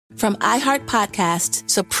From iHeart Podcasts,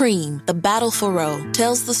 Supreme, The Battle for Roe,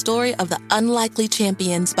 tells the story of the unlikely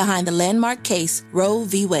champions behind the landmark case Roe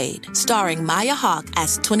v. Wade. Starring Maya Hawke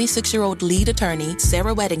as 26-year-old lead attorney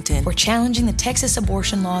Sarah Weddington. We're challenging the Texas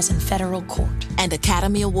abortion laws in federal court. And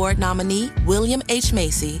Academy Award nominee William H.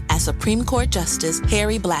 Macy as Supreme Court Justice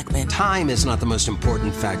Harry Blackmun. Time is not the most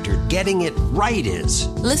important factor. Getting it right is.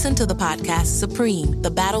 Listen to the podcast Supreme,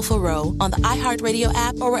 The Battle for Roe on the iHeartRadio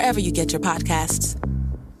app or wherever you get your podcasts.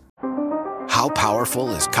 How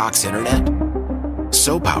powerful is Cox Internet?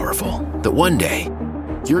 So powerful that one day,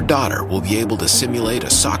 your daughter will be able to simulate a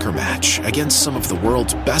soccer match against some of the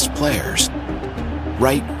world's best players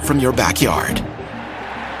right from your backyard.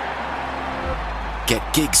 Get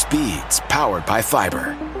gig speeds powered by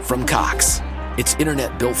fiber from Cox. It's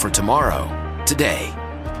internet built for tomorrow, today.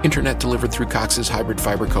 Internet delivered through Cox's hybrid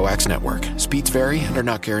fiber coax network. Speeds vary and are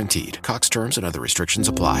not guaranteed. Cox terms and other restrictions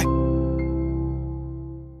apply.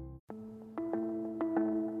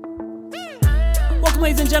 Welcome,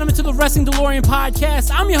 ladies and gentlemen, to the Wrestling DeLorean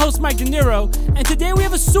podcast. I'm your host, Mike De Niro, and today we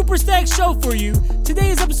have a super stacked show for you.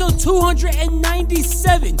 Today is episode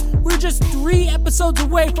 297. We're just 3 episodes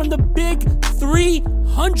away from the big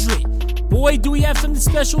 300. Boy, do we have something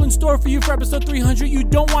special in store for you for episode 300. You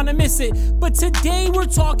don't want to miss it. But today we're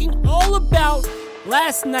talking all about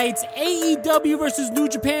last night's AEW versus New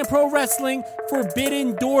Japan Pro Wrestling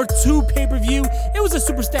Forbidden Door 2 pay-per-view. It was a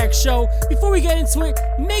super stacked show. Before we get into it,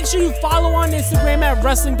 make sure you follow on Instagram at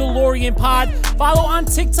Wrestling DeLorean Pod. Follow on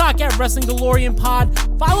TikTok at Wrestling DeLorean Pod.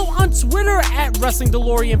 Follow on Twitter at Wrestling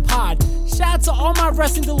DeLorean Pod. Shout out to all my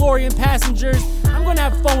Wrestling DeLorean passengers. I'm going to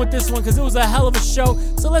have fun with this one because it was a hell of a show.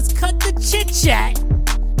 So let's cut the chit-chat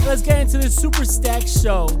and let's get into this super stacked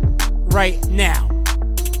show right now.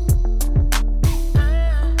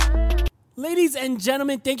 Ladies and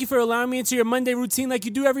gentlemen, thank you for allowing me into your Monday routine like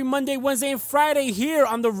you do every Monday, Wednesday, and Friday here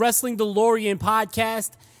on the Wrestling DeLorean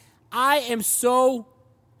podcast. I am so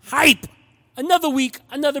hype. Another week,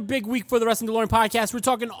 another big week for the Wrestling DeLorean podcast. We're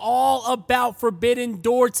talking all about Forbidden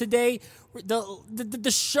Door today.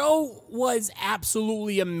 The show was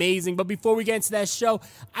absolutely amazing. But before we get into that show,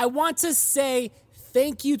 I want to say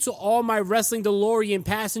thank you to all my Wrestling DeLorean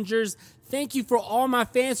passengers. Thank you for all my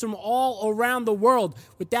fans from all around the world.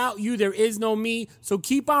 Without you, there is no me. So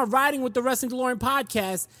keep on riding with the Wrestling DeLorean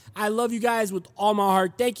podcast. I love you guys with all my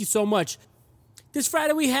heart. Thank you so much. This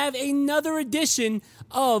Friday, we have another edition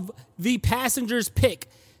of the Passengers Pick.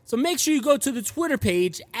 So make sure you go to the Twitter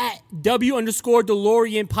page at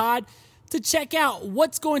W_DeLorean Pod to check out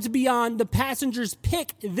what's going to be on the Passengers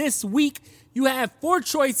Pick this week. You have 4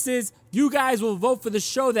 choices. You guys will vote for the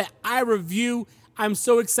show that I review. I'm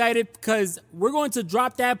so excited because we're going to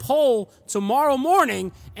drop that poll tomorrow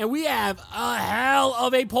morning, and we have a hell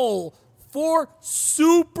of a poll. 4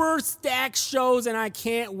 super stacked shows, and I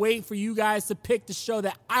can't wait for you guys to pick the show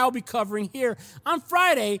that I'll be covering here on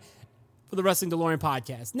Friday for the Wrestling DeLorean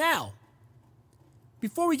podcast. Now,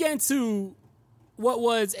 before we get into what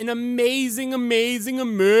was an amazing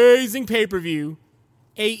pay-per-view,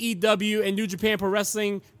 AEW and New Japan Pro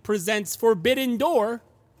Wrestling presents Forbidden Door,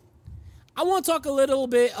 I want to talk a little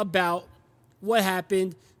bit about what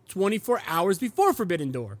happened 24 hours before Forbidden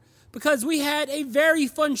Door, because we had a very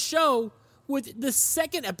fun show with the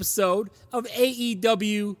second episode of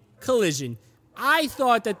AEW Collision. I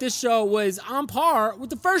thought that this show was on par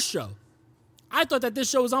with the first show. I thought that this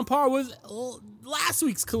show was on par with last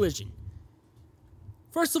week's Collision.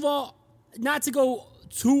 First of all, not to go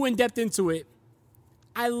too in-depth into it,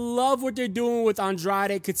 I love what they're doing with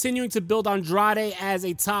Andrade, continuing to build Andrade as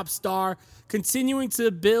a top star, continuing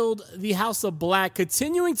to build the House of Black,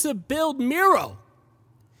 continuing to build Miro.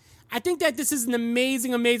 I think that this is an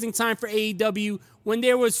amazing time for AEW when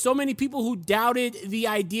there were so many people who doubted the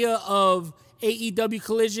idea of AEW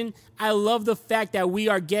Collision. I love the fact that we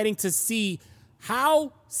are getting to see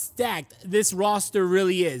how stacked this roster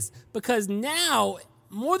really is, because now,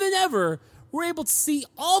 more than ever, we're able to see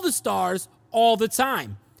all the stars all the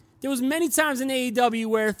time. There was many times in AEW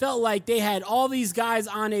where it felt like they had all these guys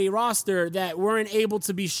on a roster that weren't able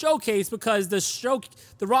to be showcased because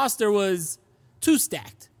the roster was too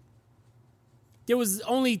stacked. There was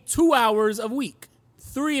only 2 hours a week,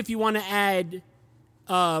 3 if you want to add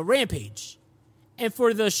Rampage. And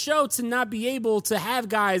for the show to not be able to have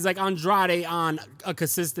guys like Andrade on a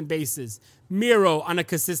consistent basis, Miro on a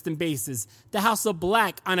consistent basis, the House of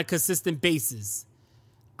Black on a consistent basis,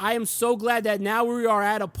 I am so glad that now we are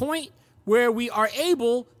at a point where we are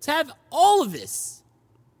able to have all of this.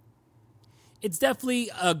 It's definitely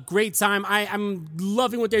a great time. I'm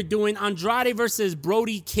loving what they're doing. Andrade versus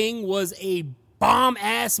Brody King was a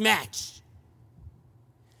bomb-ass match.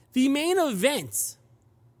 The main event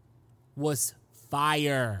was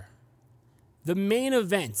fire. The main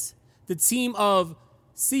event, the team of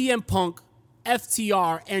CM Punk,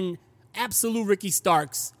 FTR, and Absolute Ricky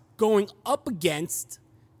Starks going up against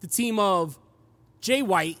the team of Jay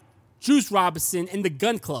White, Juice Robinson, and the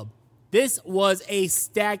Gun Club. This was a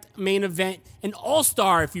stacked main event, an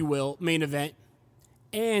all-star, if you will, main event.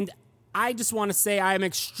 And I just want to say I am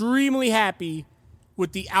extremely happy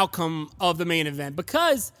with the outcome of the main event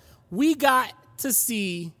because we got to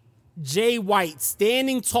see Jay White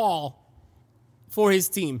standing tall for his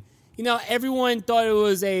team. You know, everyone thought it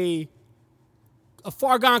was a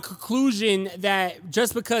foregone conclusion that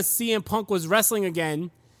just because CM Punk was wrestling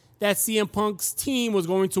again, that CM Punk's team was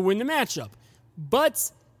going to win the matchup.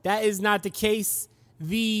 But that is not the case.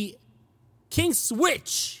 The King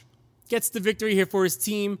Switch gets the victory here for his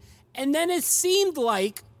team. And then it seemed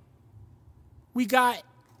like we got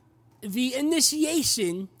the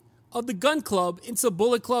initiation of the Gun Club into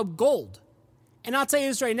Bullet Club Gold. And I'll tell you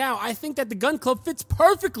this right now, I think that the Gun Club fits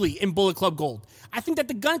perfectly in Bullet Club Gold. I think that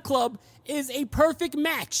the Gun Club is a perfect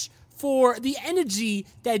match for the energy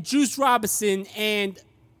that Juice Robinson and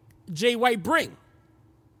Jay White bring.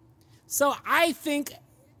 So I think,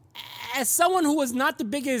 as someone who was not the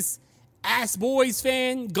biggest Ass Boys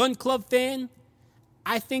fan, Gun Club fan,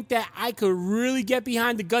 I think that I could really get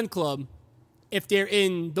behind the Gun Club if they're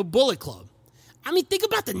in the Bullet Club. I mean, think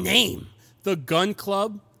about the name. The Gun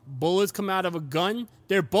Club. Bullets come out of a gun.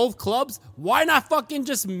 They're both clubs. Why not fucking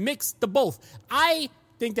just mix the both? I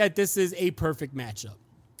think that this is a perfect matchup.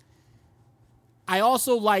 I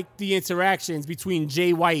also like the interactions between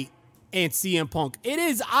Jay White and CM Punk. It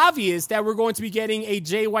is obvious that we're going to be getting a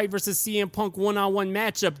Jay White versus CM Punk one-on-one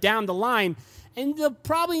matchup down the line in the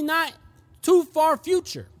probably not too far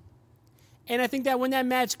future. And I think that when that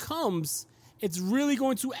match comes, it's really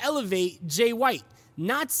going to elevate Jay White.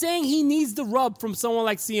 Not saying he needs the rub from someone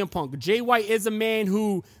like CM Punk. Jay White is a man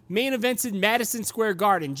who main evented Madison Square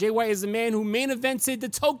Garden. Jay White is a man who main evented the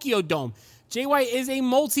Tokyo Dome. Jay White is a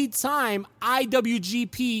multi-time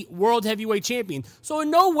IWGP World Heavyweight Champion. So in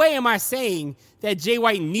no way am I saying that Jay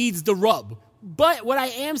White needs the rub. But what I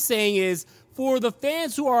am saying is, for the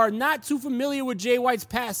fans who are not too familiar with Jay White's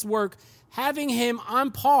past work, having him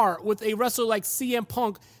on par with a wrestler like CM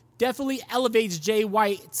Punk definitely elevates Jay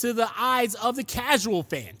White to the eyes of the casual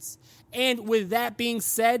fans. And with that being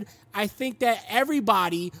said, I think that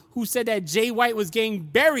everybody who said that Jay White was getting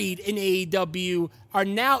buried in AEW are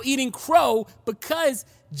now eating crow because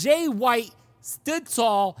Jay White stood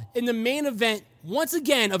tall in the main event once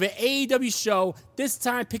again of an AEW show, this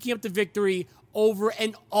time picking up the victory over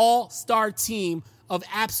an all-star team of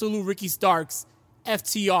Absolute Ricky Starks,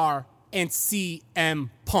 FTR, and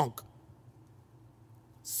CM Punk.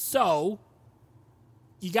 So,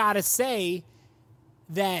 you gotta say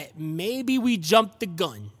that maybe we jumped the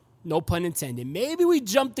gun. No pun intended. Maybe we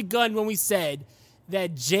jumped the gun when we said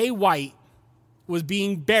that Jay White was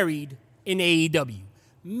being buried in AEW.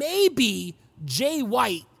 Maybe Jay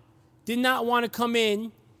White did not want to come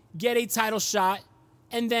in, get a title shot,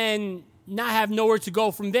 and then not have nowhere to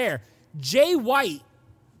go from there. Jay White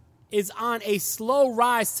is on a slow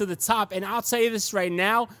rise to the top, and I'll tell you this right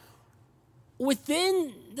now,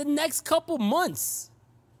 within the next couple months,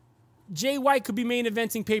 Jay White could be main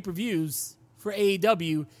eventing pay-per-views for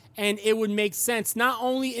AEW, and it would make sense not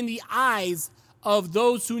only in the eyes of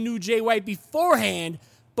those who knew Jay White beforehand,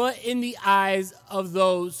 but in the eyes of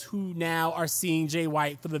those who now are seeing Jay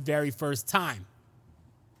White for the very first time.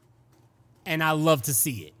 And I love to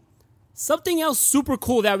see it. Something else super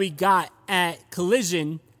cool that we got at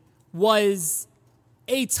Collision was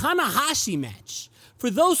a Tanahashi match. For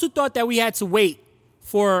those who thought that we had to wait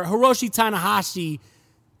for Hiroshi Tanahashi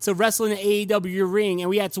to wrestle in the AEW ring and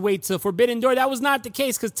we had to wait till Forbidden Door, that was not the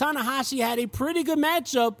case because Tanahashi had a pretty good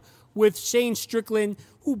matchup with Shane Strickland,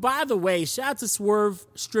 who, by the way, shout out to Swerve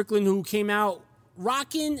Strickland, who came out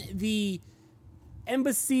rocking the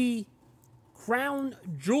Embassy Crown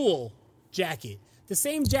Jewel jacket. The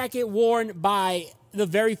same jacket worn by the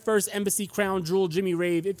very first Embassy Crown Jewel, Jimmy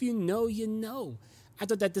Rave. If you know, you know. I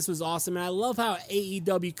thought that this was awesome, and I love how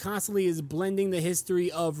AEW constantly is blending the history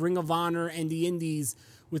of Ring of Honor and the Indies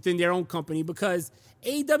within their own company because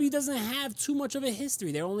AEW doesn't have too much of a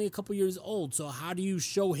history. They're only a couple years old. So how do you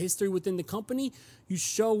show history within the company? You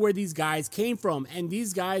show where these guys came from, and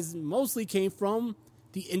these guys mostly came from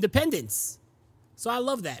the independents. So I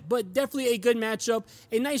love that. But definitely a good matchup.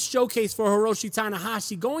 A nice showcase for Hiroshi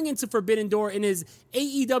Tanahashi going into Forbidden Door in his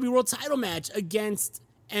AEW World title match against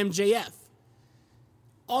MJF.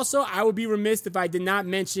 Also, I would be remiss if I did not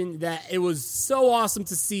mention that it was so awesome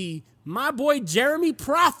to see my boy Jeremy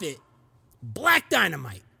Prophet, Black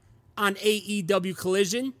Dynamite, on AEW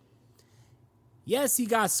Collision. Yes, he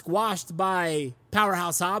got squashed by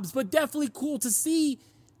Powerhouse Hobbs, but definitely cool to see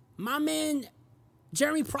my man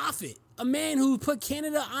Jeremy Prophet, a man who put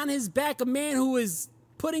Canada on his back, a man who is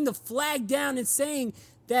putting the flag down and saying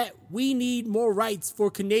that we need more rights for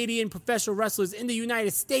Canadian professional wrestlers in the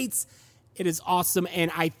United States. It is awesome, and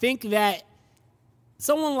I think that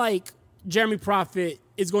someone like Jeremy Prophet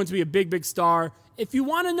is going to be a big, big star. If you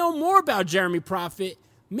want to know more about Jeremy Prophet,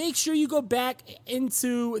 make sure you go back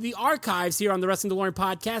into the archives here on the Wrestling DeLorean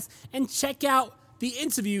podcast and check out the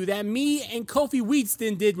interview that me and Kofi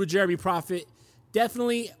Wheatston did with Jeremy Prophet.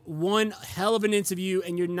 Definitely one hell of an interview,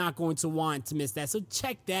 and you're not going to want to miss that. So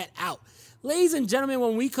check that out. Ladies and gentlemen,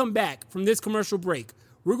 when we come back from this commercial break,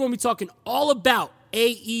 we're going to be talking all about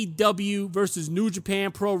AEW versus New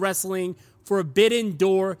Japan Pro Wrestling Forbidden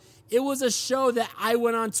Door. It was a show that I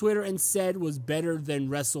went on Twitter and said was better than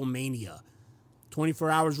WrestleMania. 24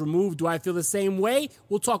 hours removed, do I feel the same way?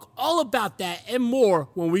 We'll talk all about that and more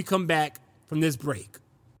when we come back from this break.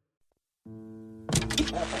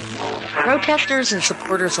 Protesters and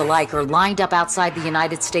supporters alike are lined up outside the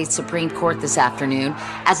United States Supreme Court this afternoon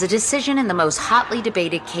as a decision in the most hotly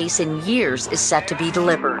debated case in years is set to be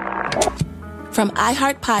delivered. From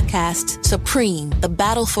iHeart Podcasts, Supreme, The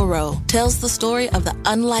Battle for Roe, tells the story of the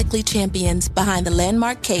unlikely champions behind the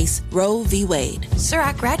landmark case Roe v. Wade. Sir,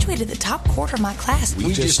 I graduated the top quarter of my class.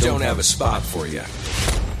 We just don't have a spot for you.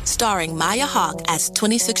 Starring Maya Hawke as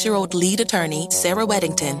 26-year-old lead attorney Sarah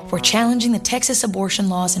Weddington. We're challenging the Texas abortion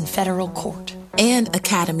laws in federal court. And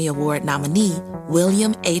Academy Award nominee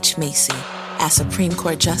William H. Macy as Supreme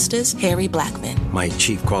Court Justice Harry Blackmun. My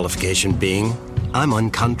chief qualification being, I'm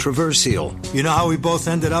uncontroversial. You know how we both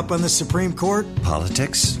ended up on the Supreme Court?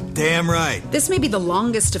 Politics? Damn right. This may be the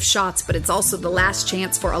longest of shots, but it's also the last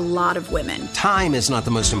chance for a lot of women. Time is not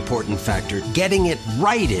the most important factor. Getting it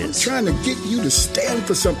right is. I'm trying to get you to stand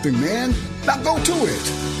for something, man. Now go to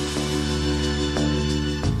it.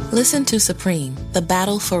 Listen to Supreme, The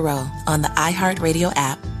Battle for Roe on the iHeartRadio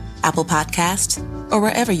app, Apple Podcasts, or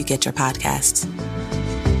wherever you get your podcasts.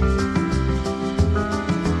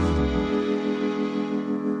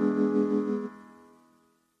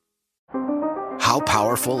 How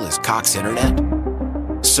powerful is Cox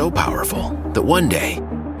Internet? So powerful that one day,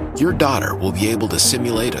 your daughter will be able to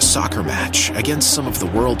simulate a soccer match against some of the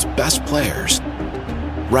world's best players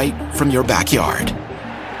right from your backyard.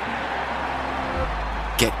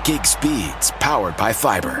 Get gig speeds powered by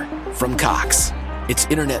fiber from Cox. It's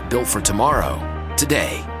internet built for tomorrow,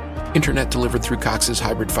 today. Internet delivered through Cox's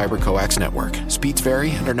hybrid fiber coax network. Speeds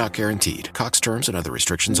vary and are not guaranteed. Cox terms and other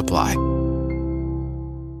restrictions apply.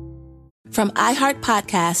 From iHeart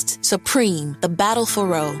Podcasts, Supreme, The Battle for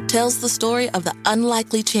Roe, tells the story of the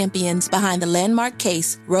unlikely champions behind the landmark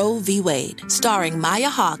case Roe v. Wade. Starring Maya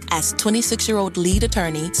Hawke as 26-year-old lead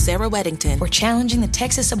attorney Sarah Weddington. We're challenging the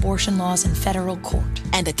Texas abortion laws in federal court.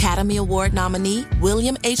 And Academy Award nominee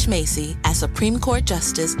William H. Macy as Supreme Court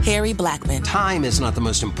Justice Harry Blackmun. Time is not the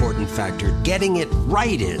most important factor. Getting it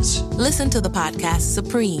right is. Listen to the podcast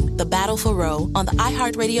Supreme, The Battle for Roe on the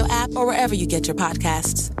iHeartRadio app or wherever you get your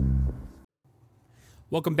podcasts.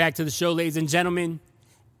 Welcome back to the show, ladies and gentlemen.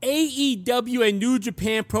 AEW and New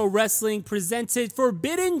Japan Pro Wrestling presented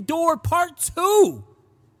Forbidden Door Part 2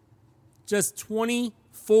 just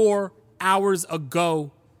 24 hours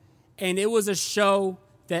ago. And it was a show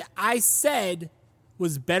that I said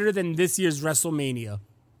was better than this year's WrestleMania.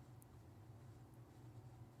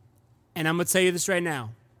 And I'm going to tell you this right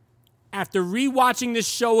now. After rewatching this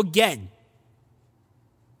show again,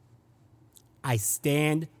 I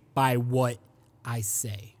stand by what I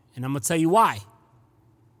say. And I'm going to tell you why.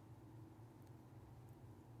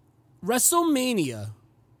 WrestleMania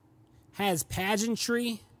has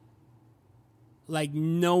pageantry like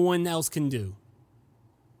no one else can do.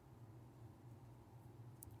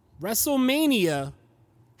 WrestleMania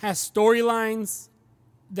has storylines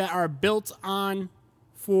that are built on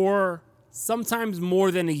for sometimes more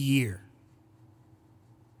than a year.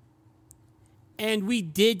 And we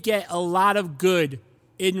did get a lot of good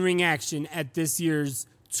in-ring action at this year's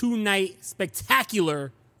two-night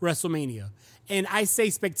spectacular WrestleMania. And I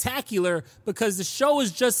say spectacular because the show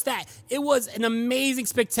is just that. It was an amazing,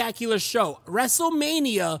 spectacular show.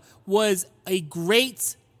 WrestleMania was a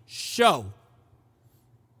great show.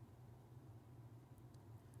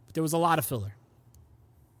 But there was a lot of filler.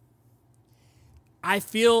 I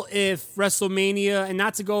feel if WrestleMania, and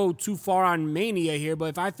not to go too far on Mania here,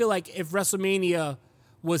 but I feel like if WrestleMania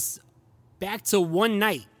was back to one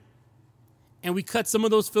night and we cut some of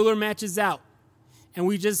those filler matches out and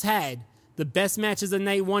we just had the best matches of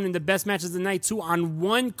night one and the best matches of night two on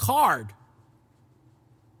one card,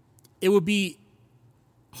 it would be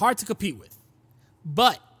hard to compete with.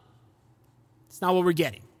 But it's not what we're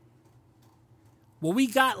getting. What we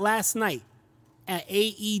got last night at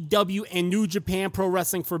AEW and New Japan Pro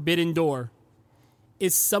Wrestling Forbidden Door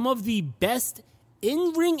is some of the best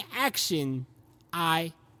in-ring action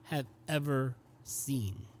I have ever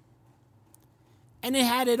seen. And it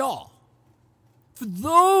had it all. For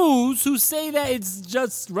those who say that it's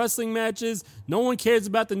just wrestling matches, no one cares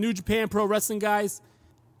about the New Japan Pro Wrestling guys,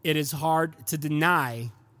 it is hard to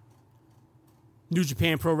deny New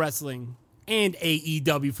Japan Pro Wrestling and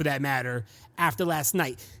AEW for that matter after last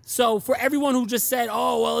night. So for everyone who just said,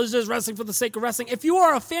 oh, well, it's just wrestling for the sake of wrestling. If you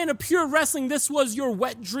are a fan of pure wrestling, this was your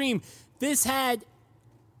wet dream. This had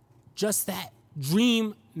just that,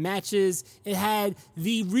 dream matches. It had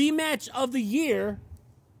the rematch of the year,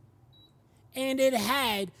 and it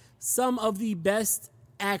had some of the best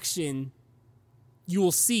action you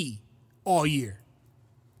will see all year.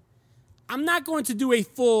 I'm not going to do a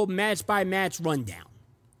full match-by-match rundown.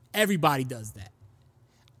 Everybody does that.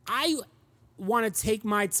 I want to take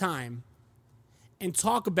my time and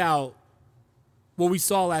talk about what we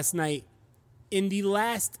saw last night in the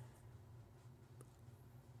last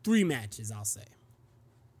 3 matches, I'll say.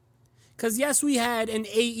 Because, yes, we had an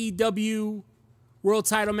AEW world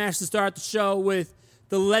title match to start the show with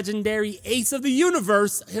the legendary ace of the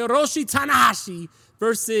universe, Hiroshi Tanahashi,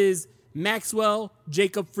 versus Maxwell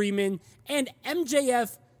Jacob Freeman. And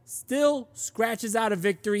MJF still scratches out a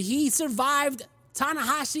victory. He survived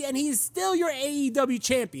Tanahashi, and he is still your AEW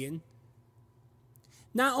champion.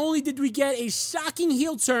 Not only did we get a shocking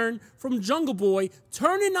heel turn from Jungle Boy,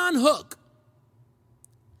 turning on Hook,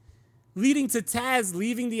 leading to Taz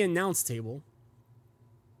leaving the announce table.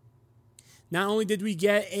 Not only did we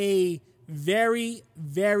get a very,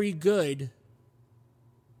 very good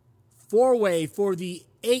 4-way for the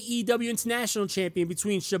AEW International Champion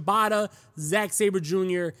between Shibata, Zack Sabre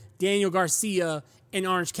Jr., Daniel Garcia, and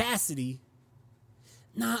Orange Cassidy.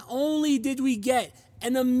 Not only did we get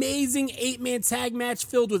an amazing 8-man tag match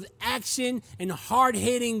filled with action and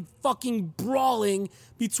hard-hitting fucking brawling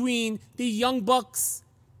between the Young Bucks,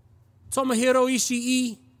 Tomohiro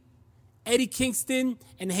Ishii, Eddie Kingston,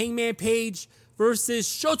 and Hangman Page versus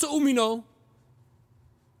Shota Umino,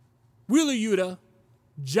 Wheeler Yuta,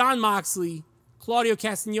 Jon Moxley, Claudio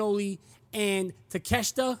Castagnoli, and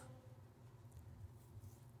Takeshita.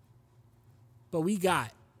 But we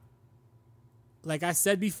got, like I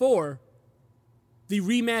said before, the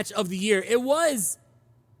rematch of the year. It was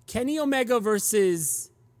Kenny Omega versus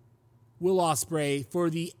Will Ospreay for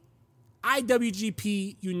the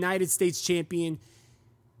IWGP United States Champion.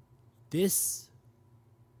 This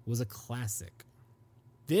was a classic.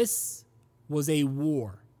 This was a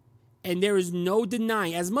war. And there is no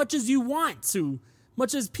denying, as much as you want to,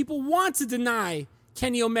 much as people want to deny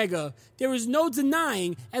Kenny Omega, there is no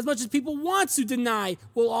denying, as much as people want to deny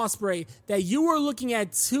Will Ospreay, that you were looking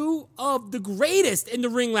at 2 of the greatest in the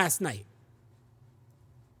ring last night.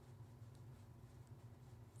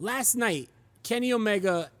 Last night, Kenny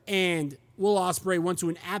Omega and Will Ospreay went to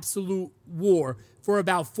an absolute war for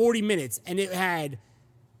about 40 minutes, and it had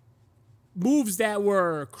moves that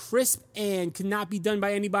were crisp and could not be done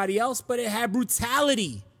by anybody else, but it had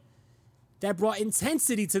brutality that brought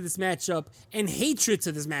intensity to this matchup and hatred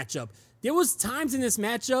to this matchup. There was times in this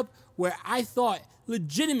matchup where I thought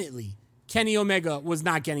legitimately Kenny Omega was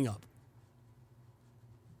not getting up.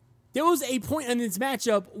 There was a point in this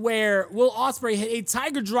matchup where Will Ospreay hit a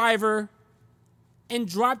Tiger Driver and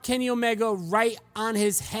dropped Kenny Omega right on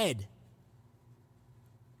his head.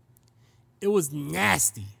 It was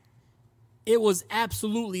nasty. It was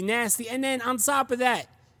absolutely nasty. And then on top of that,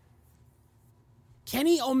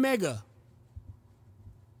 Kenny Omega,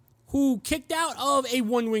 who kicked out of a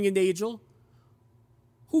one-winged angel,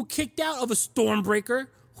 who kicked out of a Stormbreaker,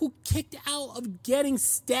 who kicked out of getting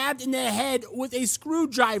stabbed in the head with a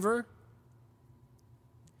screwdriver,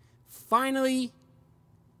 finally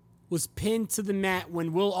was pinned to the mat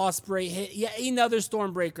when Will Ospreay hit yet another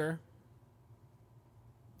Stormbreaker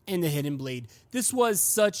and the Hidden Blade. This was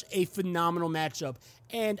such a phenomenal matchup.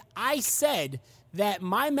 And I said that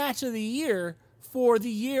my match of the year for the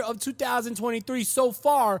year of 2023 so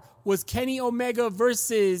far was Kenny Omega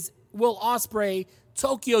versus Will Ospreay,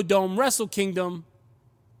 Tokyo Dome, Wrestle Kingdom.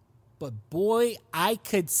 But boy, I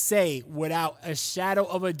could say without a shadow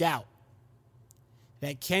of a doubt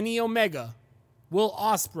that Kenny Omega, Will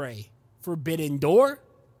Ospreay, Forbidden Door,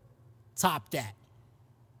 topped that.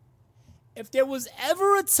 If there was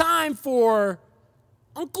ever a time for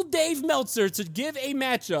Uncle Dave Meltzer to give a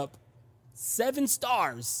matchup 7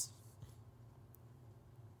 stars,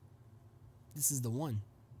 this is the one.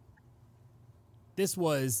 This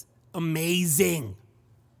was amazing.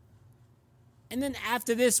 And then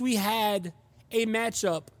after this, we had a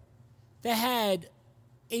matchup that had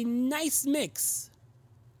a nice mix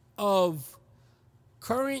of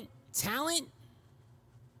current talent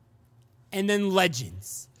and then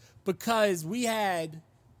legends. Because we had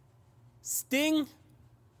Sting,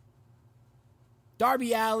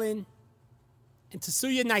 Darby Allin, and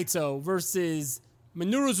Tetsuya Naito versus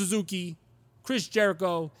Minoru Suzuki, Chris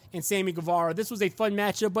Jericho, and Sammy Guevara. This was a fun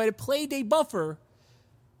matchup, but it played a buffer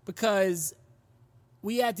because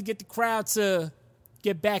we had to get the crowd to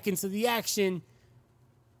get back into the action,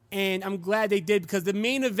 and I'm glad they did because the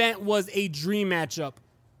main event was a dream matchup.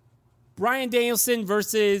 Bryan Danielson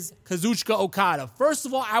versus Kazuchika Okada. First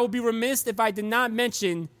of all, I would be remiss if I did not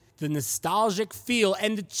mention the nostalgic feel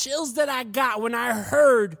and the chills that I got when I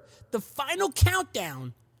heard the final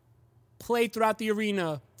countdown play throughout the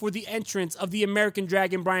arena for the entrance of the American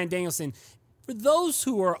Dragon, Bryan Danielson. For those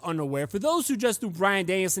who are unaware, for those who just knew Bryan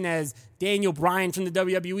Danielson as Daniel Bryan from the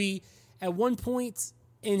WWE, at one point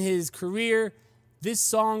in his career, this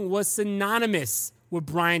song was synonymous with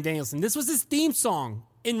Bryan Danielson. This was his theme song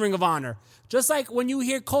in Ring of Honor. Just like when you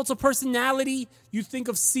hear Cult of Personality, you think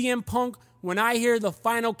of CM Punk. When I hear the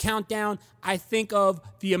final countdown, I think of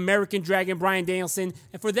the American Dragon, Bryan Danielson.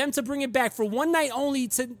 And for them to bring it back for one night only,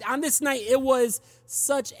 on this night, it was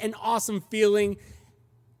such an awesome feeling.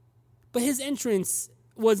 But his entrance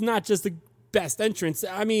was not just the best entrance.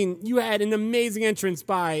 I mean, you had an amazing entrance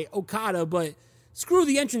by Okada, but screw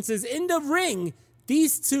the entrances. In the ring,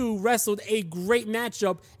 these two wrestled a great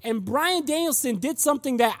matchup, and Bryan Danielson did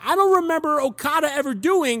something that I don't remember Okada ever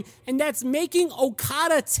doing, and that's making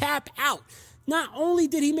Okada tap out. Not only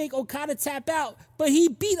did he make Okada tap out, but he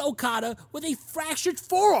beat Okada with a fractured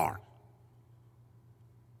forearm.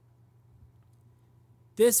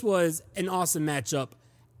 This was an awesome matchup.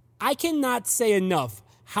 I cannot say enough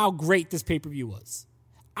how great this pay-per-view was.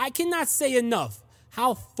 I cannot say enough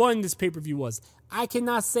how fun this pay-per-view was. I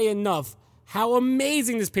cannot say enough how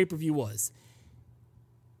amazing this pay-per-view was.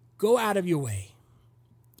 Go out of your way.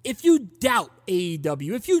 If you doubt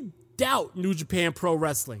AEW, if you doubt New Japan Pro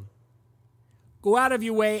Wrestling, go out of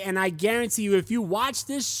your way, and I guarantee you, if you watch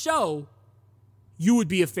this show, you would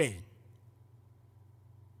be a fan.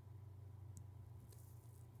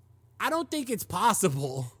 I don't think it's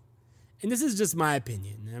possible, and this is just my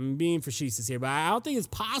opinion, I'm being facetious here, but I don't think it's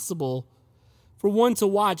possible for one to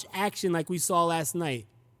watch action like we saw last night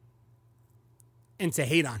and to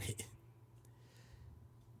hate on it.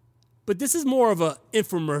 But this is more of an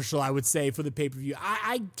infomercial, I would say, for the pay-per-view.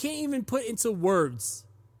 I can't even put into words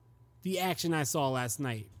the action I saw last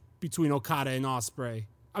night between Okada and Ospreay.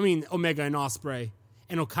 I mean, Omega and Ospreay,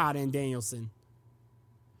 and Okada and Danielson.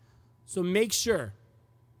 So make sure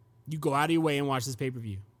you go out of your way and watch this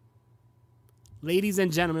pay-per-view. Ladies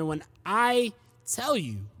and gentlemen, when I tell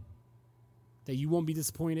you that you won't be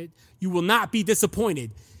disappointed, you will not be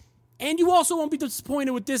disappointed. And you also won't be disappointed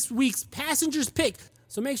with this week's Passengers Pick.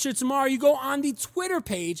 So make sure tomorrow you go on the Twitter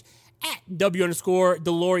page at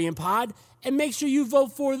W_DeLorean Pod and make sure you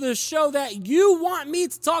vote for the show that you want me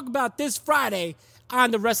to talk about this Friday on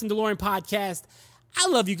the Wrestling DeLorean Podcast. I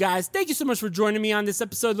love you guys. Thank you so much for joining me on this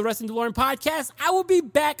episode of the Wrestling DeLorean Podcast. I will be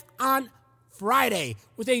back on Friday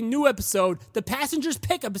with a new episode, the Passengers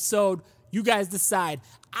Pick episode. You guys decide.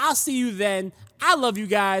 I'll see you then. I love you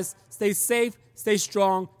guys. Stay safe, stay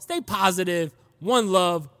strong, stay positive. One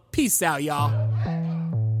love. Peace out, y'all.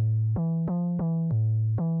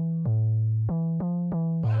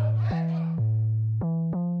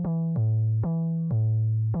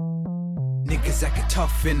 Niggas acting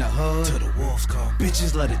tough in the hood till the wolves come.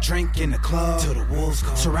 Bitches let it drink in the club till the wolves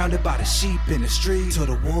come. Surrounded by the sheep in the street till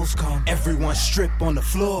the wolves come. Everyone strip on the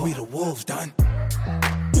floor. We the wolves done.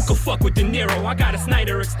 Who can fuck with De Niro? I got a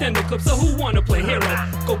Snyder extended clip, so who wanna play hero?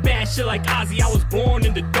 Go bad shit like Ozzy, I was born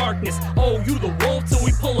in the darkness. Oh, you the wolf till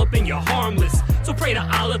we pull up and you're harmless. So pray to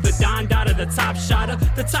Allah, the Don Dada, the top shotter,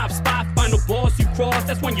 the top spot, final boss you cross,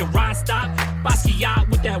 that's when your ride stop. Basquiat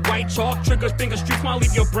with that white chalk, triggers, finger streaks, might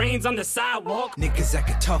leave your brains on the sidewalk. Niggas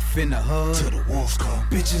acting tough in the hood till the wolves come.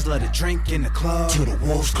 Bitches let it drink in the club till the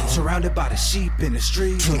wolves come. Surrounded by the sheep in the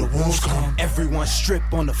street till the wolves come. Everyone strip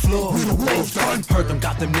on the floor. We the wolves done. Heard them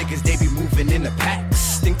got them niggas, they be moving in the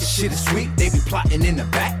packs. Think the shit is sweet, they be plotting in the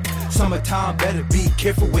back. Summertime, better be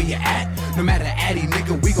careful where you at. No matter addy,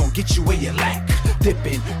 nigga, we gon' get you where you lack.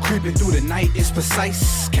 Dipping, creeping through the night is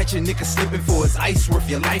precise. Catch a nigga slipping for his ice, worth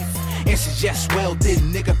your life. Answers yes, well, did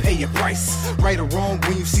nigga pay your price? Right or wrong,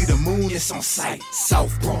 when you see the moon, it's on sight.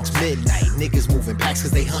 South Bronx, midnight, niggas moving packs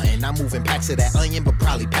cause they hunting. I'm moving packs of that onion, but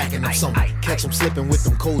probably packing up something. Catch him slipping with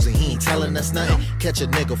them codes and he ain't telling us nothing. Catch a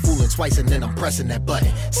nigga fooling twice and then I'm pressing that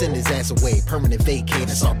button. Send his ass away, permanent vacate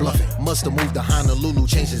and start bluffing. Musta moved to Honolulu,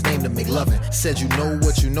 changed his name to McLovin. Said you know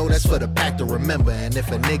what you know, that's for the pack to remember. And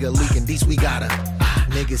if a nigga leaking these, we gotta.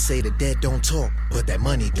 Niggas say the dead don't talk, but that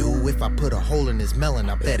money do. If I put a hole in his melon,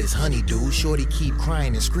 I bet his honey do. Shorty keep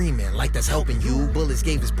crying and screaming like that's helping you. Bullets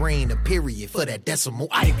gave his brain a period for that decimal.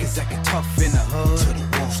 Niggas acting tough in the hood, till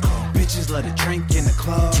the wolves come. Bitches let a drink in the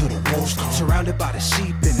club, till the wolves come. Surrounded by the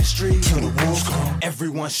sheep in the street, till the wolves come.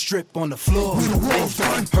 Everyone strip on the floor, we the wolves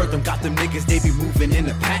done. Heard them got them niggas, they be moving in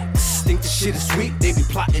the packs. Think the shit is sweet, they be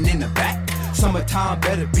plotting in the back. Summertime,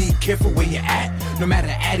 better be careful where you at. No matter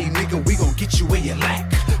addy, nigga, we gon' get you where you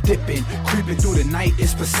lack. Dipping, creeping through the night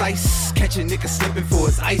is precise. Catch a nigga slipping for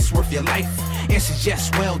his ice, worth your life. Answers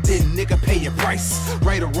yes, well, did nigga pay your price?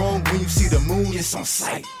 Right or wrong, when you see the moon, it's on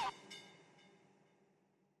sight.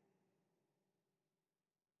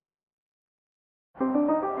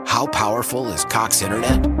 How powerful is Cox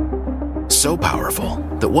Internet? So powerful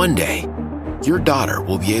that one day, your daughter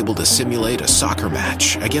will be able to simulate a soccer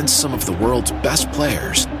match against some of the world's best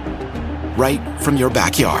players right from your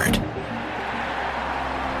backyard.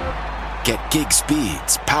 Get gig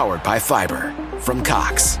speeds powered by fiber from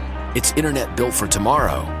Cox. It's internet built for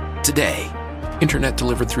tomorrow, today. Internet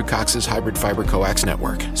delivered through Cox's hybrid fiber coax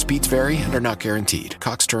network. Speeds vary and are not guaranteed.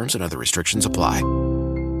 Cox terms and other restrictions apply.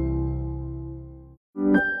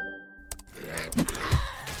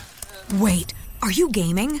 Wait, are you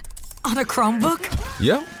gaming? On a Chromebook?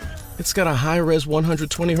 Yep. It's got a high-res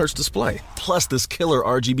 120Hz display, plus this killer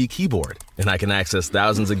RGB keyboard. And I can access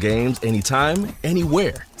thousands of games anytime,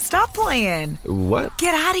 anywhere. Stop playing. What?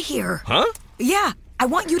 Get out of here. Huh? Yeah, I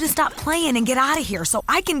want you to stop playing and get out of here so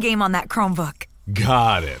I can game on that Chromebook.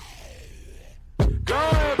 Got it.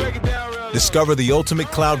 Discover the ultimate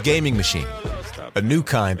cloud gaming machine, a new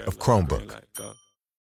kind of Chromebook.